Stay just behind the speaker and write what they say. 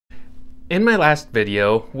In my last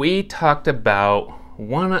video, we talked about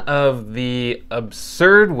one of the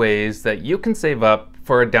absurd ways that you can save up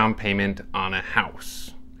for a down payment on a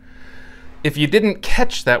house. If you didn't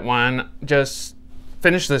catch that one, just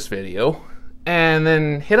finish this video and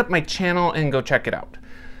then hit up my channel and go check it out.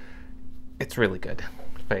 It's really good.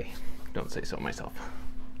 If I don't say so myself.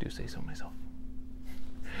 Do say so myself.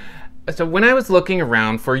 So when I was looking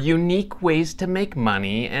around for unique ways to make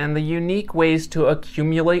money and the unique ways to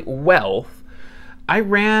accumulate wealth, I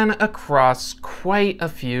ran across quite a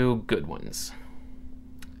few good ones.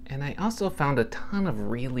 And I also found a ton of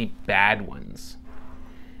really bad ones.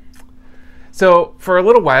 So for a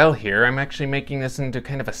little while here, I'm actually making this into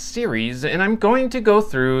kind of a series, and I'm going to go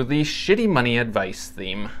through the shitty money advice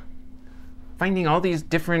theme, finding all these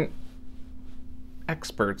different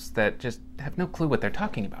experts that just have no clue what they're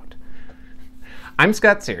talking about. I'm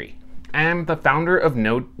Scott Sery. I'm the founder of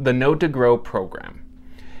the Know to Grow program.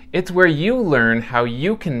 It's where you learn how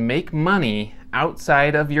you can make money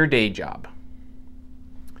outside of your day job.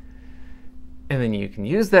 And then you can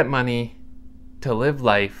use that money to live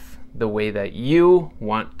life the way that you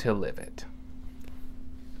want to live it.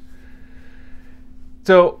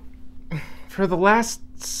 So, for the last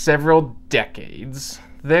several decades,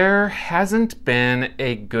 there hasn't been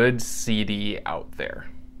a good CD out there.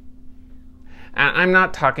 I'm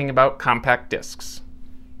not talking about compact discs.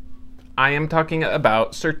 I am talking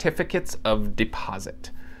about certificates of deposit.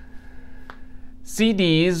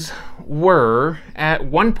 CDs were, at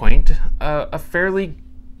one point, a fairly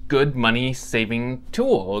good money-saving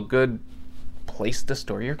tool, a good place to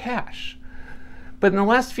store your cash. But in the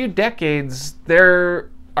last few decades,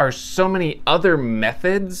 there are so many other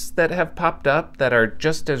methods that have popped up that are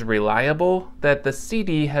just as reliable that the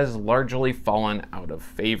CD has largely fallen out of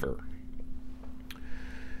favor.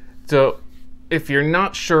 So if you're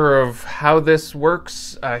not sure of how this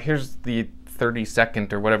works, here's the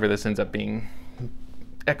 30-second or whatever this ends up being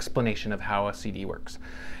explanation of how a CD works.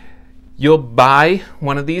 You'll buy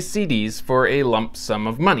one of these CDs for a lump sum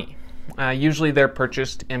of money. Usually they're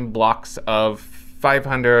purchased in blocks of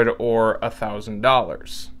 $500 or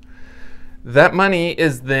 $1,000. That money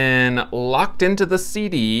is then locked into the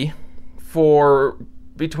CD for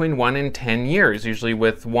between 1 and 10 years, usually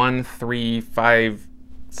with 1, 3, 5,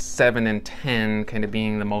 7, and 10 kind of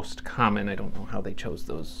being the most common. I don't know how they chose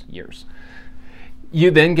those years. You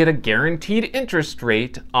then get a guaranteed interest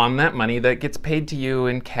rate on that money that gets paid to you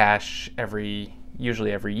in cash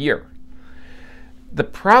usually every year. The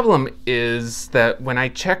problem is that when I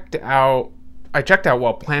checked out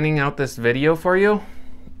while planning out this video for you,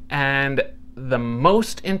 and the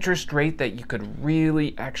most interest rate that you could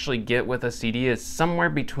really actually get with a CD is somewhere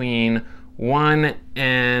between 1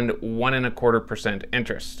 and 1.25%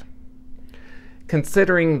 interest.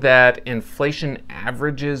 Considering that inflation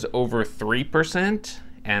averages over 3%,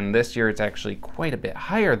 and this year it's actually quite a bit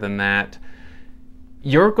higher than that,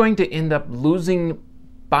 you're going to end up losing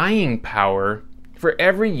buying power for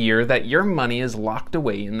every year that your money is locked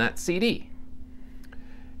away in that CD.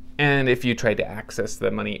 And if you try to access the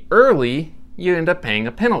money early, you end up paying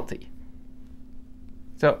a penalty.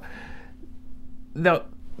 So,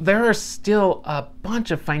 there are still a bunch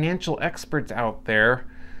of financial experts out there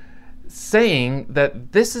saying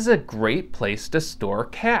that this is a great place to store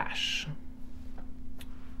cash.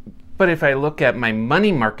 But if I look at my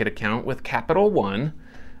money market account with Capital One,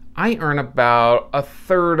 I earn about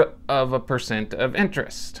 1/3% of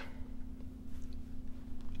interest.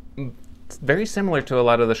 It's very similar to a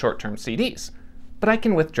lot of the short-term CDs, but I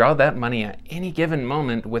can withdraw that money at any given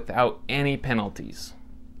moment without any penalties.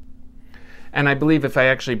 And I believe if I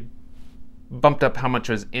actually bumped up how much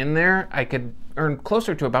was in there, I could earn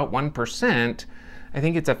closer to about 1%. I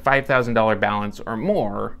think it's a $5,000 balance or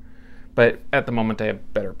more, but at the moment I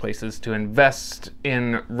have better places to invest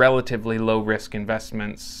in relatively low-risk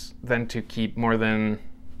investments than to keep more than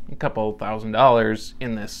a couple $1,000s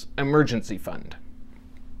in this emergency fund.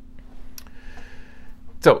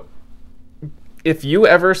 So, if you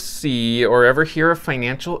ever see or ever hear a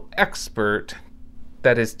financial expert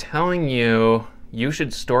that is telling you you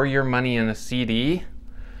should store your money in a CD,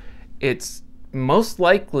 it's most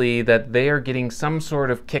likely that they are getting some sort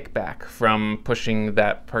of kickback from pushing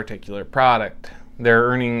that particular product. They're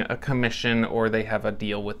earning a commission, or they have a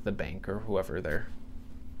deal with the bank or whatever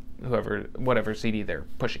CD they're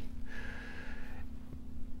pushing.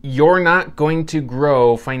 You're not going to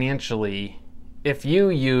grow financially if you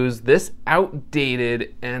use this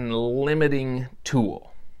outdated and limiting tool.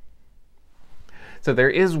 So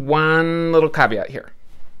there is one little caveat here.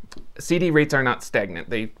 CD rates are not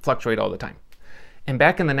stagnant. They fluctuate all the time. And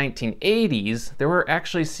back in the 1980s, there were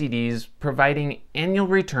actually CDs providing annual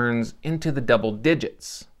returns into the double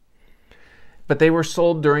digits. But they were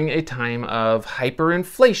sold during a time of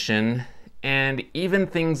hyperinflation, and even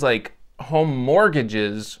things like home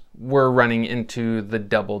mortgages were running into the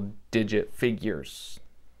double-digit figures.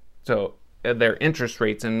 So their interest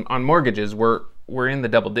rates on mortgages were in the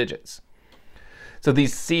double digits. So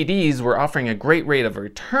these CDs were offering a great rate of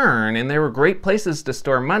return, and they were great places to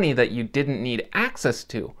store money that you didn't need access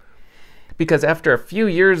to. Because after a few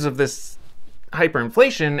years of this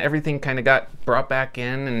hyperinflation, everything kind of got brought back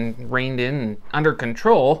in and reined in and under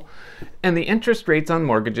control, and the interest rates on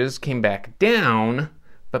mortgages came back down,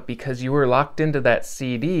 but because you were locked into that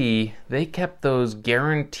CD, they kept those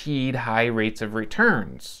guaranteed high rates of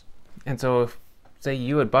returns. And so if, say,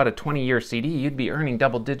 you had bought a 20-year CD, you'd be earning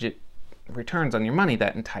double-digit returns on your money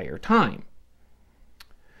that entire time.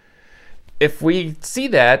 If we see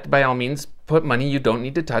that, by all means, put money you don't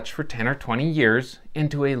need to touch for 10 or 20 years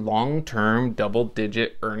into a long-term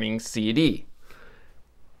double-digit earning CD.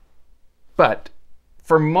 But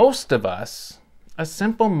for most of us, a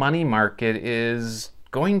simple money market is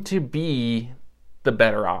going to be the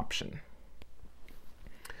better option.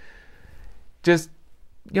 Just,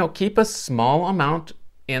 keep a small amount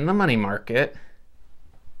in the money market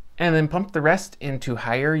and then pump the rest into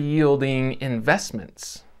higher yielding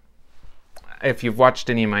investments. If you've watched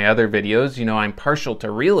any of my other videos, you know I'm partial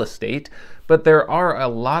to real estate, but there are a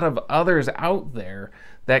lot of others out there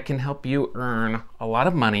that can help you earn a lot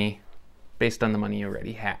of money based on the money you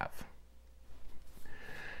already have.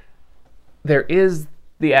 There is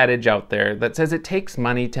the adage out there that says it takes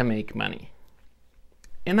money to make money.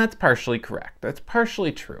 And that's partially correct. That's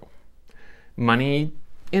partially true. Money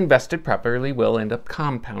invested properly will end up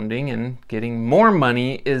compounding, and getting more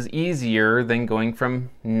money is easier than going from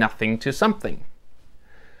nothing to something.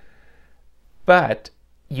 But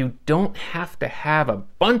you don't have to have a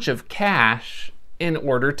bunch of cash in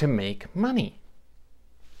order to make money.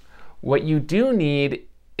 What you do need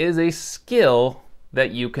is a skill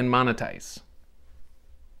that you can monetize.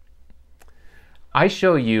 I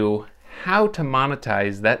show you how to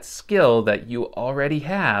monetize that skill that you already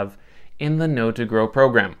have in the Know to Grow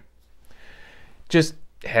program. Just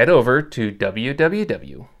head over to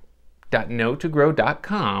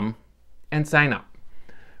www.knowtogrow.com and sign up.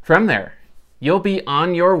 From there, you'll be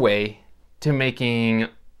on your way to making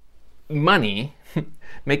money,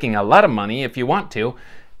 making a lot of money if you want to,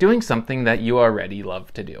 doing something that you already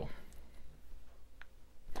love to do.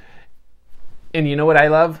 And you know what I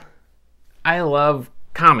love? I love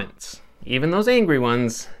comments, even those angry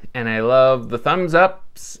ones, and I love the thumbs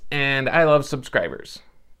ups, and I love subscribers.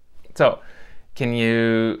 So, can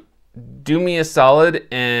you do me a solid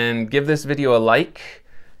and give this video a like,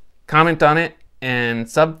 comment on it, and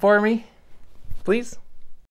sub for me, please?